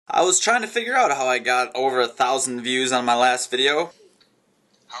I was trying to figure out how I got over 1,000 views on my last video.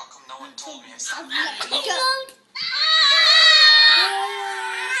 How come no one told me I said that?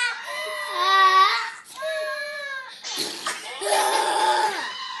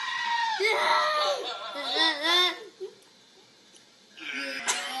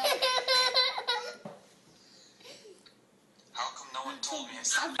 How come no one told me I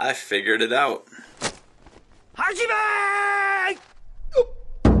said that? I figured it out. Hajime!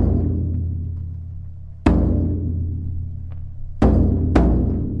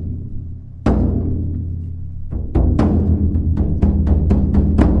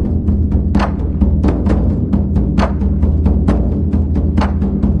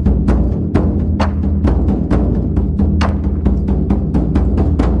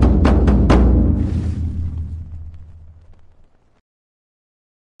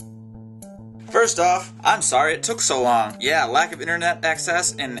 First off, I'm sorry it took so long. Yeah, lack of internet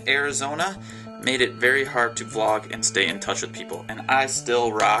access in Arizona made it very hard to vlog and stay in touch with people, and I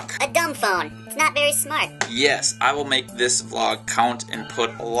still rock a dumb phone. It's not very smart. Yes, I will make this vlog count and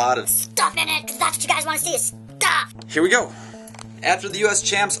put a lot of stuff in it, because that's what you guys want to see is stuff. Here we go. After the US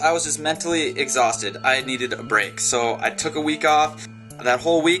champs, I was just mentally exhausted. I needed a break, so I took a week off. That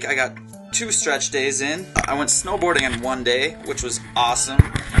whole week, I got 2 stretch days in. I went snowboarding on 1 day, which was awesome.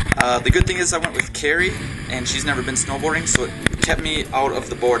 The good thing is I went with Carrie, and she's never been snowboarding, so it kept me out of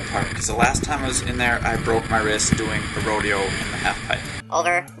the board park, because the last time I was in there, I broke my wrist doing a rodeo in the half pipe.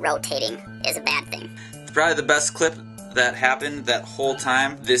 Over-rotating is a bad thing. Probably the best clip that happened that whole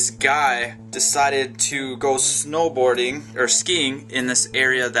time. This guy decided to go snowboarding, or skiing, in this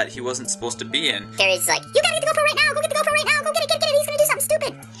area that he wasn't supposed to be in. Carrie's like, you gotta get the GoPro right now, go get the GoPro right now, go get it, he's gonna do something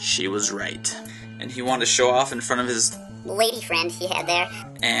stupid. She was right. And he wanted to show off in front of his lady friend he had there.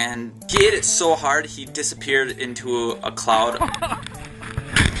 And he hit it so hard he disappeared into a cloud.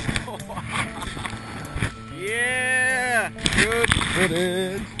 Yeah! Good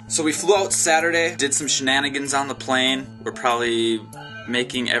footage! So we flew out Saturday, did some shenanigans on the plane. We're probably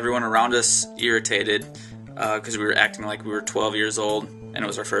making everyone around us irritated because we were acting like we were 12 years old and it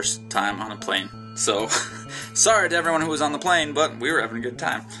was our first time on a plane. So, sorry to everyone who was on the plane, but we were having a good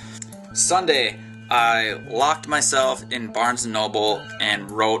time. Sunday, I locked myself in Barnes & Noble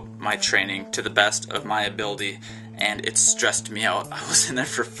and wrote my training to the best of my ability, and it stressed me out. I was in there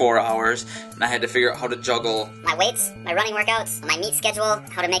for 4 hours, and I had to figure out how to juggle my weights, my running workouts, my meet schedule,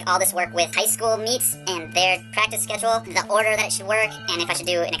 how to make all this work with high school meets and their practice schedule, the order that it should work, and if I should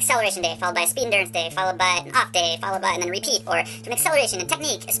do an acceleration day followed by a speed endurance day, followed by an off day, followed by and then repeat, or do an acceleration and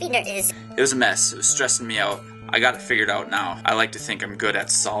technique, a speed endurance. It was a mess. It was stressing me out. I got it figured out now. I like to think I'm good at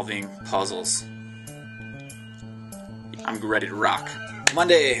solving puzzles. I'm ready to rock.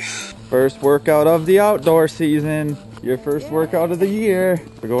 Monday. First workout of the outdoor season. Your first workout of the year.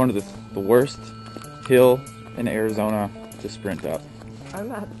 We're going to the worst hill in Arizona to sprint up. I'm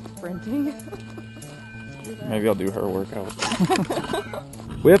not sprinting. Maybe I'll do her workout.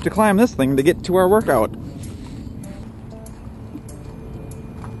 We have to climb this thing to get to our workout.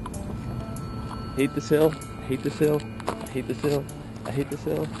 Hate this hill. Hate this hill. I hate this hill. I hate this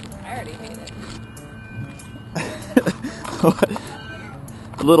hill. I already hate it. What?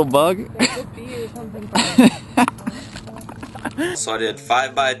 A little bug? So I did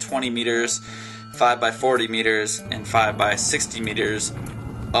 5 by 20 meters, 5 by 40 meters, and 5 by 60 meters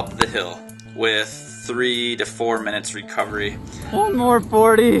up the hill with 3 to 4 minutes recovery. One more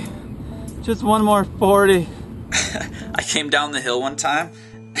 40. Just one more 40. I came down the hill one time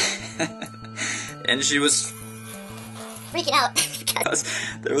and she was freaking out because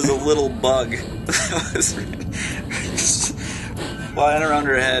there was a little bug that was flying around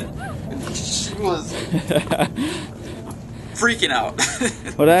her head. She was freaking out.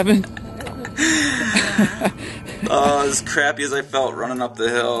 What happened? As crappy as I felt running up the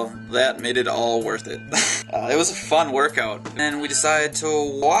hill, that made it all worth it. It was a fun workout. And we decided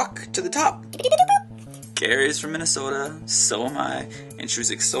to walk to the top. Carrie's from Minnesota, so am I, and she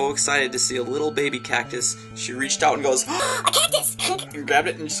was so excited to see a little baby cactus. She reached out and goes, a cactus! And grabbed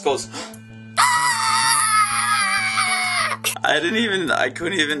it and just goes, I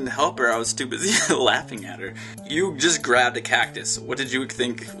couldn't even help her. I was too busy laughing at her. You just grabbed a cactus. What did you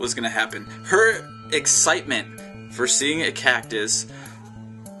think was gonna happen? Her excitement for seeing a cactus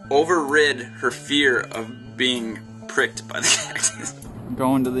overrid her fear of being pricked by the cactus.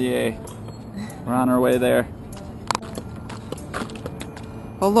 Going to the A. We're on our way there.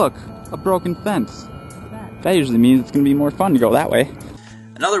 Oh look, a broken fence. That usually means it's gonna be more fun to go that way.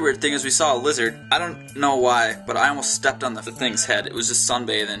 Another weird thing is we saw a lizard. I don't know why, but I almost stepped on the thing's head. It was just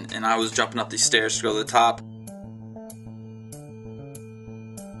sunbathing, and I was jumping up these stairs to go to the top.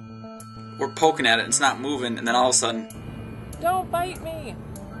 we're poking at it, and it's not moving, and then all of a sudden, Don't bite me.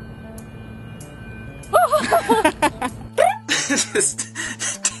 it just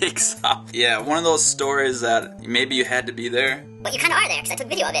takes off. Yeah, one of those stories that maybe you had to be there. But you kind of are there, because I took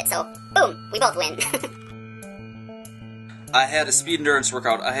video of it, so boom, we both win. I had a speed endurance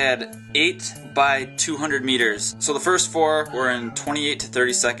workout. I had 8 by 200 meters. So the first 4 were in 28 to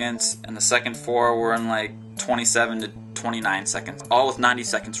 30 seconds, and the second 4 were in like 27 to 29 seconds, all with 90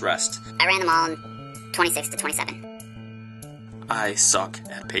 seconds rest. I ran them all in 26 to 27. I suck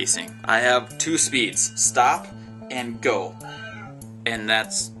at pacing. I have 2 speeds, stop and go. And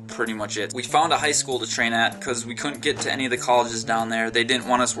that's pretty much it. We found a high school to train at because we couldn't get to any of the colleges down there. They didn't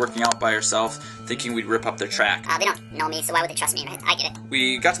want us working out by ourselves, thinking we'd rip up their track. They don't know me, so why would they trust me, right? I get it.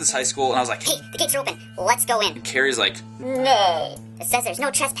 We got to this high school and I was like, Hey, the gates are open. Let's go in. and Carrie's like, No. It says there's no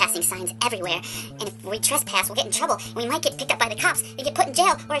trespassing signs everywhere, and if we trespass, we'll get in trouble, and we might get picked up by the cops and get put in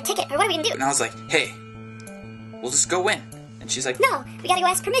jail or a ticket, or what are we gonna do? and I was like, hey, we'll just go in. And she's like, No, we gotta go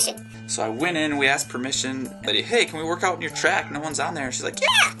ask permission. So I went in, we asked permission. Lady, hey, can we work out in your track? No one's on there. And she's like,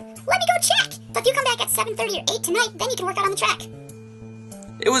 Yeah, let me go check. So if you come back at 7:30 or 8 tonight, then you can work out on the track.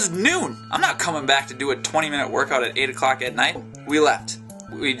 it was noon. I'm not coming back to do a 20-minute workout at 8 o'clock at night. We left.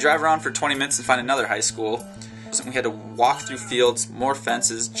 We drive around for 20 minutes and find another high school. We had to walk through fields, more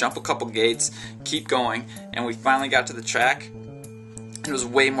fences, jump a couple gates, keep going, and we finally got to the track. It was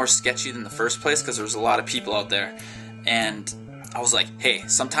way more sketchy than the first place because there was a lot of people out there. And I was like, hey,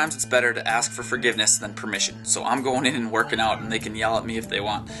 sometimes it's better to ask for forgiveness than permission. So I'm going in and working out, and they can yell at me if they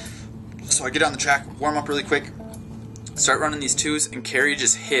want. So I get on the track, warm up really quick, start running these 2s, and Carrie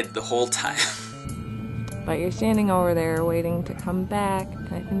just hid the whole time. But you're standing over there waiting to come back.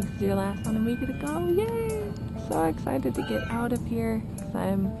 And I think this is your last one and we get to go. Yay! So excited to get out of here. 'Cause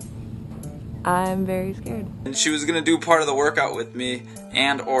I'm very scared. And she was going to do part of the workout with me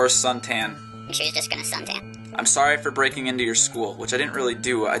and or suntan. And she was just gonna suntan. I'm sorry for breaking into your school, which I didn't really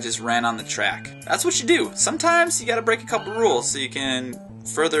do. I just ran on the track. That's what you do. Sometimes you gotta break a couple rules so you can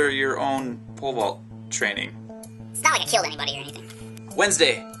further your own pole vault training. It's not like I killed anybody or anything.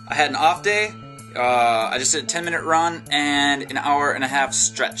 Wednesday, I had an off day. I just did a 10-minute run and an hour and a half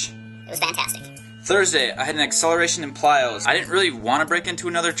stretch. It was fantastic. Thursday, I had an acceleration in plyos. I didn't really want to break into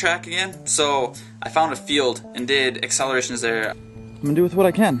another track again, so I found a field and did accelerations there. I'm gonna do with what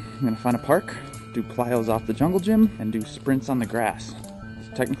I can. I'm gonna find a park, do plyos off the jungle gym, and do sprints on the grass.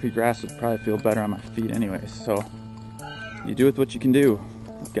 Technically grass would probably feel better on my feet anyways, so you do with what you can do.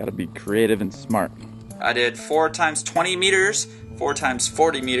 You've gotta be creative and smart. I did 4 times 20 meters, 4 times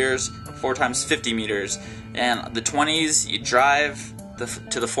 40 meters, 4 times 50 meters. And the 20s, you drive,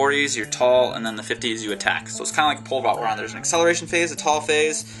 to the 40s, you're tall, and then the 50s, you attack. So it's kind of like a pole vault. We're on. There's an acceleration phase, a tall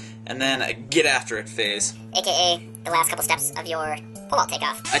phase, and then a get after it phase. AKA the last couple steps of your pole vault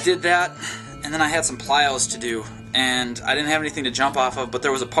takeoff. I did that, and then I had some plyos to do, and I didn't have anything to jump off of, but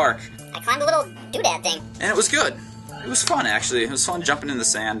there was a park. I climbed a little doodad thing. And it was good. It was fun, actually. It was fun jumping in the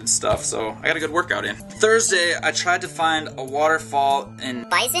sand and stuff, so I got a good workout in. Thursday, I tried to find a waterfall in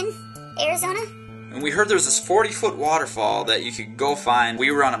Bison, Arizona? and we heard there was this 40-foot waterfall that you could go find.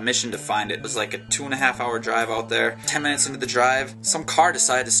 We were on a mission to find it. It was like a 2.5-hour drive out there. 10 minutes into the drive, some car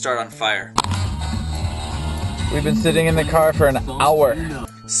decided to start on fire. We've been sitting in the car for an hour.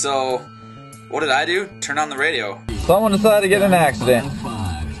 So, what did I do? Turn on the radio. Someone decided to get in an accident.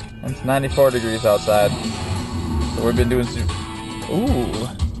 It's 94 degrees outside. So we've been doing ooh.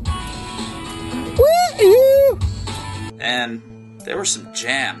 Woo! And there were some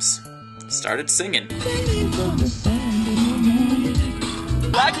jams. Started singing.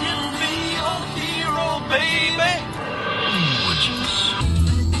 I can be your hero, baby.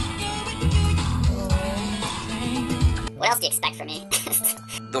 What else do you expect from me?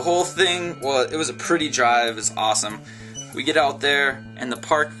 The whole thing was, it was a pretty drive. It was awesome. We get out there, and the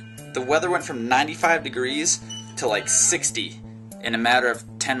park, the weather went from 95 degrees to like 60 in a matter of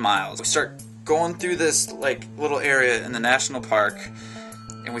 10 miles. We start going through this like little area in the national park,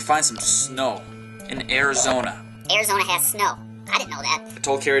 and we find some snow in Arizona. Arizona has snow. I didn't know that. I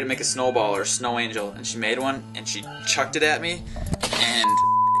told Carrie to make a snowball or a snow angel, and she made one, and she chucked it at me, and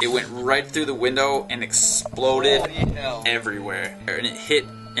it went right through the window and exploded everywhere. And it hit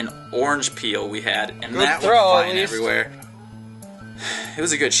an orange peel we had, and Good that throw, went at flying least. everywhere. It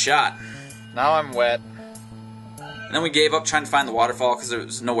was a good shot. Now I'm wet. And then we gave up trying to find the waterfall because there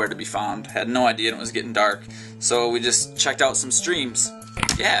was nowhere to be found. Had no idea, and it was getting dark. So we just checked out some streams.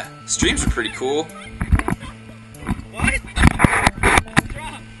 Yeah, streams are pretty cool. What? What's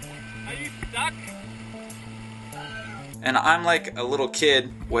wrong? Are you stuck? And I'm like a little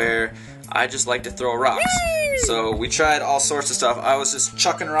kid where I just like to throw rocks. So we tried all sorts of stuff. I was just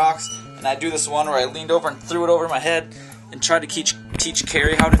chucking rocks, and I'd do this one where I leaned over and threw it over my head and tried to teach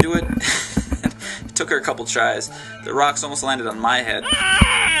Carrie how to do it. It took her a couple tries. The rocks almost landed on my head.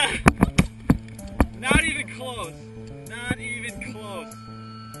 Ah! Not even close. Not even close.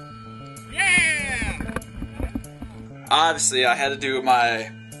 Yeah! Obviously, I had to do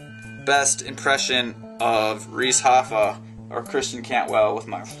my best impression of Reese Hoffa or Christian Cantwell with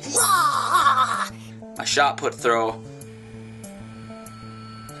my shot put throw.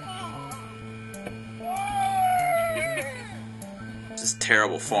 Just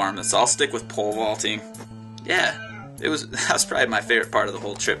terrible form. So I'll stick with pole vaulting. Yeah, that was probably my favorite part of the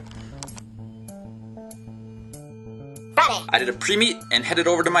whole trip. Friday. I did a pre-meet and headed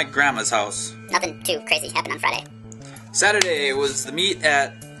over to my grandma's house. Nothing too crazy happened on Friday. Saturday was the meet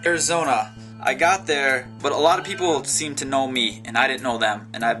at Arizona. I got there, but a lot of people seemed to know me, and I didn't know them,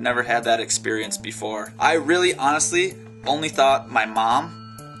 and I've never had that experience before. I really, honestly, only thought my mom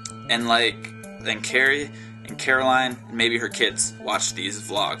and Carrie and Caroline and maybe her kids watched these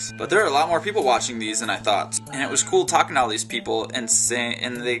vlogs. But there are a lot more people watching these than I thought, and it was cool talking to all these people and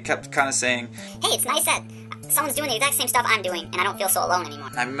they kept kind of saying, Hey, it's nice that someone's doing the exact same stuff I'm doing, and I don't feel so alone anymore.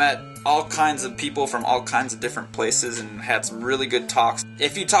 I met all kinds of people from all kinds of different places and had some really good talks.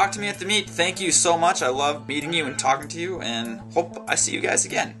 If you talked to me at the meet, thank you so much. I love meeting you and talking to you, and hope I see you guys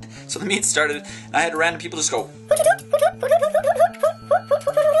again. So the meet started, and I had random people just go.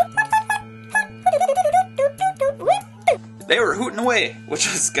 They were hooting away,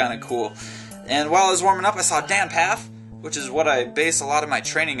 which was kind of cool. And while I was warming up, I saw Dan Paff, which is what I base a lot of my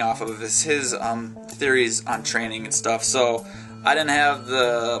training off of, is his theories on training and stuff. So I didn't have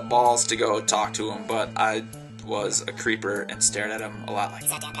the balls to go talk to him, but I was a creeper and stared at him a lot. Is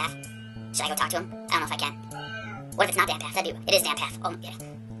that Dan Paff? Should I go talk to him? I don't know if I can. What if it's not Dan Paff? It is Dan Paff. Oh, yeah.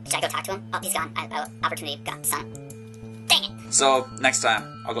 Should I go talk to him? Oh, he's gone. Opportunity gone. Son. Dang it. So next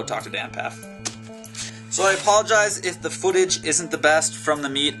time, I'll go talk to Dan Paff. So I apologize if the footage isn't the best from the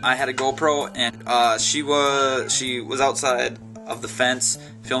meet. I had a GoPro, and she was outside of the fence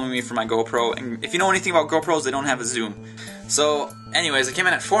filming me for my GoPro. And if you know anything about GoPros, they don't have a zoom. So anyways, I came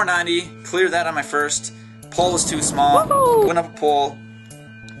in at 490, cleared that on my first. Pole was too small. Woohoo! Went up a pole.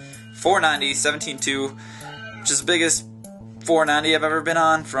 490, 17.2, which is the biggest 490 I've ever been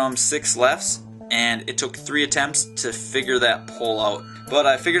on from 6 lefts. And it took 3 attempts to figure that pole out. But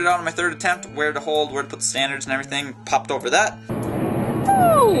I figured it out on my 3rd attempt, where to hold, where to put the standards and everything. Popped over that.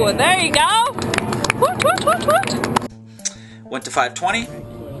 Ooh, there you go. Woot, woot, woot, woot. Went to 520.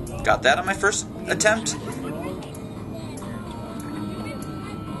 Got that on my 1st attempt. Woot, woot,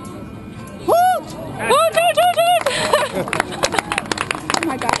 woot, woot, woot. Oh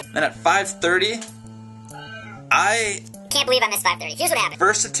my God. Then at 530, I Can't believe I missed 5:30. Here's what happened.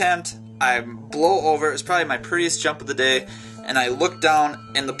 first attempt, I blow over. It was probably my prettiest jump of the day. And I look down,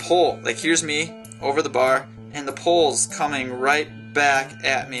 and the pole, like here's me over the bar, and the pole's coming right back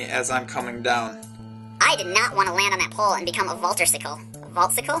at me as I'm coming down. I did not want to land on that pole and become a vaultersicle. A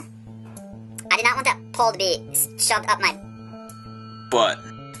vaultsicle? I did not want that pole to be shoved up my Butt.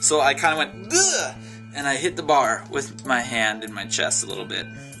 So I kind of went, ugh, and I hit the bar with my hand in my chest a little bit,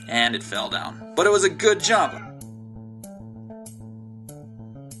 and it fell down. But it was a good jump.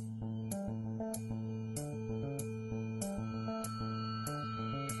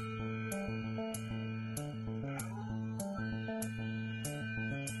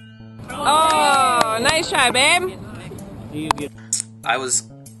 Oh, nice try, babe. I was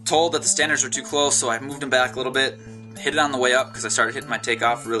told that the standards were too close, so I moved them back a little bit. Hit it on the way up because I started hitting my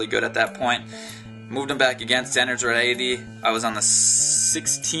takeoff really good at that point. Moved them back again. Standards were at 80. I was on the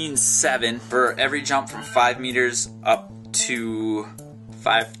 16.7 for every jump from 5 meters up to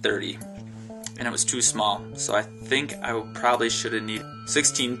 530. And it was too small. So I think I probably should have needed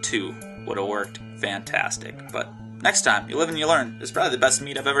 16.2. Would have worked fantastic. But next time, you live and you learn. It's probably the best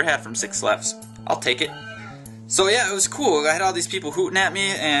meet I've ever had from 6 lefts. I'll take it. So yeah, it was cool. I had all these people hooting at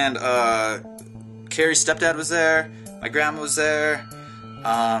me, and Carrie's stepdad was there. My grandma was there.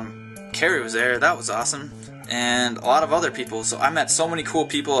 Carrie was there. That was awesome. And a lot of other people. So I met so many cool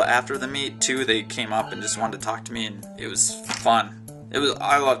people after the meet too. They came up and just wanted to talk to me, and it was fun.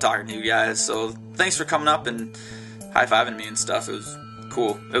 I love talking to you guys. So thanks for coming up and high-fiving me and stuff. It was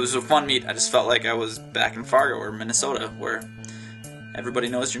cool. It was a fun meet. I just felt like I was back in Fargo or Minnesota, where everybody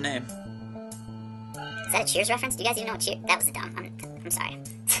knows your name. Is that a Cheers reference? Do you guys even know what Cheers? That was dumb. I'm sorry.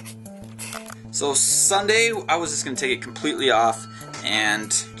 So Sunday, I was just going to take it completely off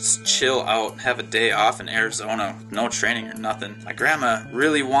and just chill out, have a day off in Arizona, no training or nothing. My grandma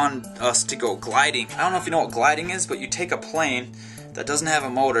really wanted us to go gliding. I don't know if you know what gliding is, but you take a plane that doesn't have a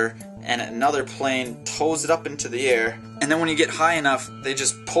motor, and another plane tows it up into the air, and then when you get high enough, they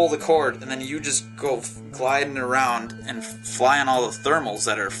just pull the cord, and then you just go gliding around and fly on all the thermals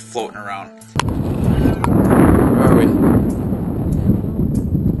that are floating around. Where are we?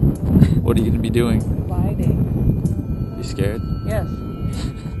 What are you going to be doing? Gliding. You scared? Yes.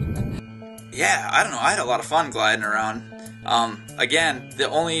 Yeah, I don't know, I had a lot of fun gliding around. Again, the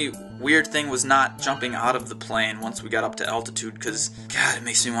only weird thing was not jumping out of the plane once we got up to altitude, because, God, it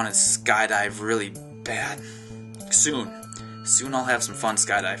makes me want to skydive really bad. Soon I'll have some fun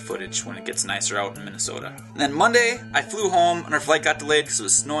skydive footage when it gets nicer out in Minnesota. And then Monday, I flew home and our flight got delayed because it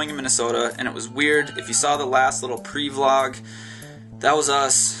was snowing in Minnesota, and it was weird. If you saw the last little pre-vlog, that was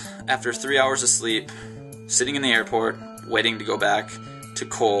us after 3 hours of sleep, sitting in the airport, waiting to go back to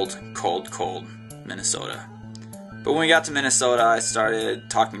cold, cold, cold Minnesota. But when we got to Minnesota, I started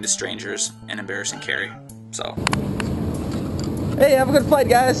talking to strangers and embarrassing Carrie. So. Hey, have a good flight,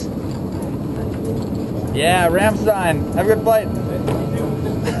 guys. Yeah, Ramstein. Have a good flight.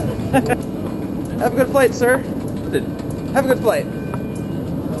 Have a good flight, sir. Have a good flight.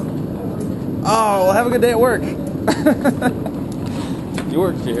 Oh, well, have a good day at work. You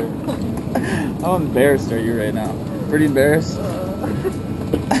work here. How embarrassed are you right now? Pretty embarrassed?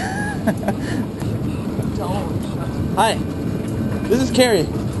 Don't. Hi, this is Carrie.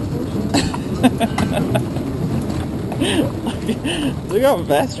 Look how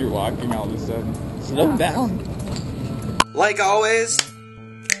fast you're walking all of a sudden. Slow down. Like always,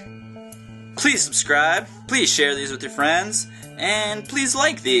 please subscribe, please share these with your friends, and please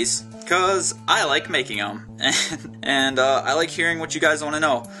like these, because I like making them. And I like hearing what you guys want to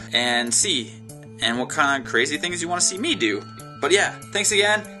know and see, and what kind of crazy things you want to see me do. But yeah, thanks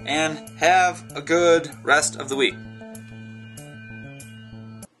again, and have a good rest of the week.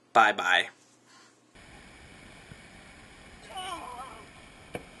 Bye-bye.